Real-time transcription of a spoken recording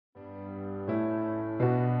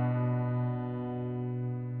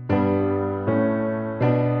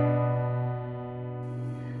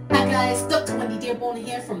guys, Dr. Wendy Dearborn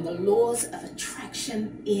here from the Laws of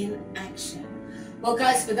Attraction in Action. Well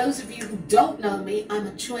guys, for those of you who don't know me, I'm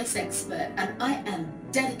a choice expert and I am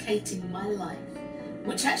dedicating my life,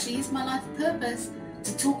 which actually is my life purpose,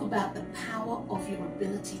 to talk about the power of your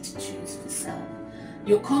ability to choose for self.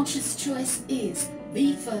 Your conscious choice is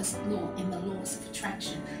the first law in the Laws of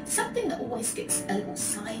Attraction, something that always gets a little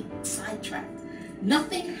sidetracked.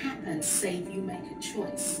 Nothing happens save you make a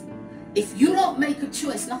choice. If you don't make a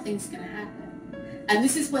choice, nothing's going to happen. And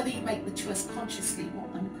this is whether you make the choice consciously or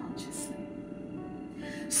unconsciously.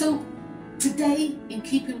 So today, in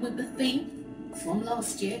keeping with the theme from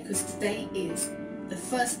last year, because today is the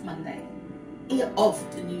first Monday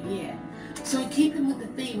of the new year, so in keeping with the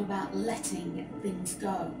theme about letting things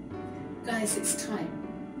go, guys, it's time.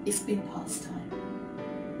 It's been past time.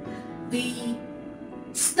 The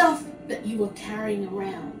stuff that you are carrying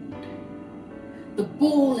around, the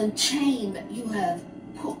ball and chain that you have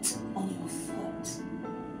put on your foot,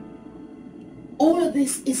 all of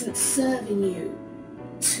this isn't serving you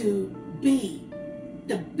to be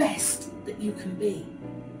the best that you can be.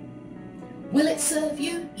 Will it serve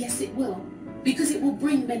you? Yes, it will, because it will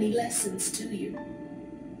bring many lessons to you.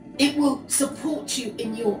 It will support you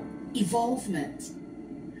in your evolvement.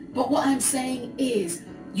 But what I'm saying is,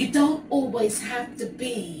 you don't always have to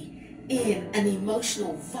be in an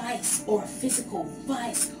emotional vice or a physical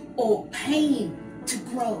vice or pain to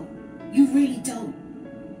grow. You really don't.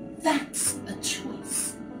 That's a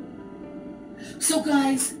choice. So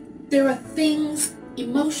guys, there are things,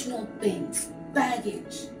 emotional things,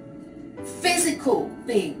 baggage, physical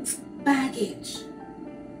things, baggage,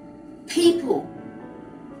 people,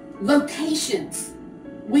 locations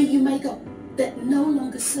where you may go that no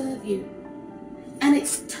longer serve you. And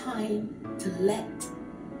it's time to let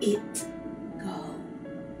it go.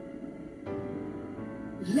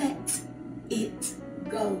 Let it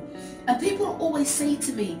go. And people always say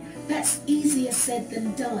to me, that's easier said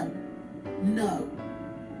than done. No.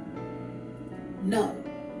 No.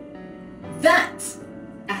 That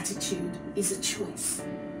attitude is a choice.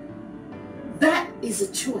 That is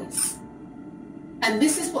a choice. And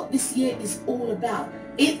this is what this year is all about.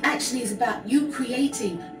 It actually is about you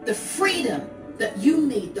creating the freedom that you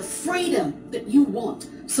need, the freedom that you want,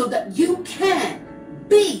 so that you can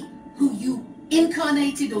be who you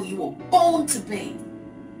incarnated or you were born to be.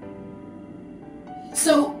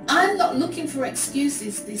 So I'm not looking for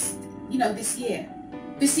excuses this year.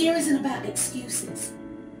 This year isn't about excuses.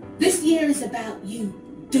 This year is about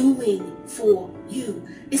you doing for you.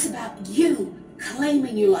 It's about you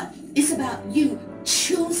claiming your life. It's about you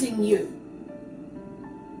choosing you.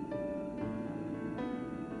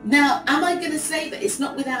 Now, am I going to say that it's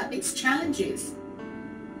not without its challenges?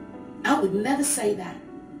 I would never say that.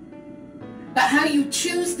 But how you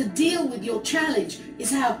choose to deal with your challenge is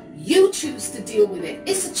how you choose to deal with it.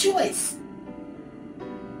 It's a choice.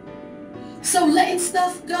 So letting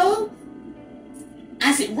stuff go,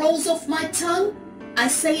 as it rolls off my tongue, I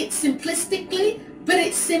say it simplistically, but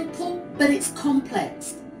it's simple, but it's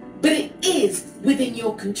complex. But it is within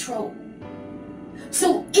your control.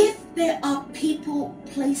 So if there are people,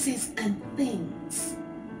 places, and things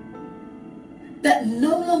that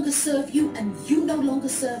no longer serve you and you no longer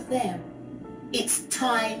serve them, it's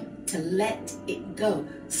time to let it go.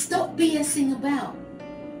 Stop BSing about.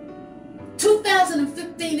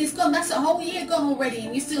 2015 is gone. That's a whole year gone already,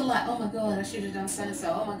 and you're still like, oh my God, I should have done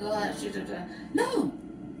so-and-so. Oh my God, I should have done. No,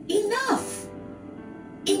 enough.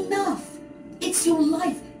 Enough. It's your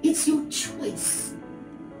life. It's your choice.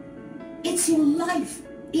 It's your life.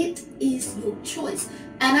 It is your choice.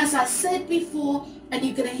 And as I said before, and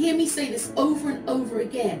you're going to hear me say this over and over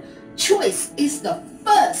again, choice is the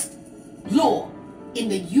first law in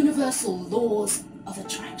the universal laws of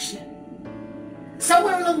attraction.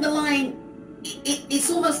 Somewhere along the line,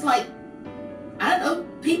 it's almost like, I don't know,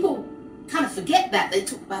 people kind of forget that. They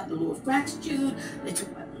talk about the law of gratitude, they talk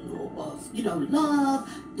about the law of, love,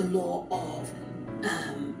 the law of,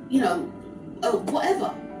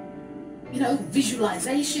 whatever.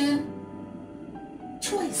 Visualization.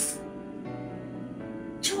 Choice.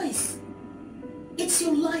 Choice. It's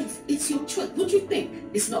your life. It's your choice. What do you think?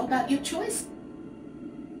 It's not about your choice?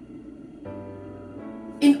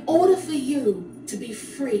 In order for you to be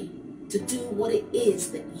free to do what it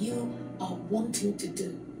is that you are wanting to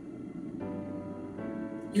do,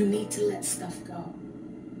 you need to let stuff go.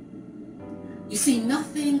 You see,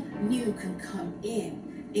 nothing new can come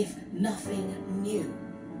in if nothing new.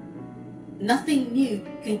 Nothing new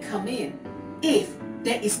can come in if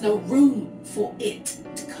there is no room for it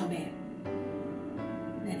to come in.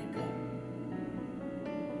 Let it go.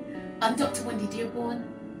 I'm Dr. Wendy Dearborn.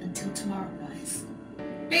 Until tomorrow, guys.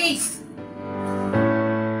 Peace.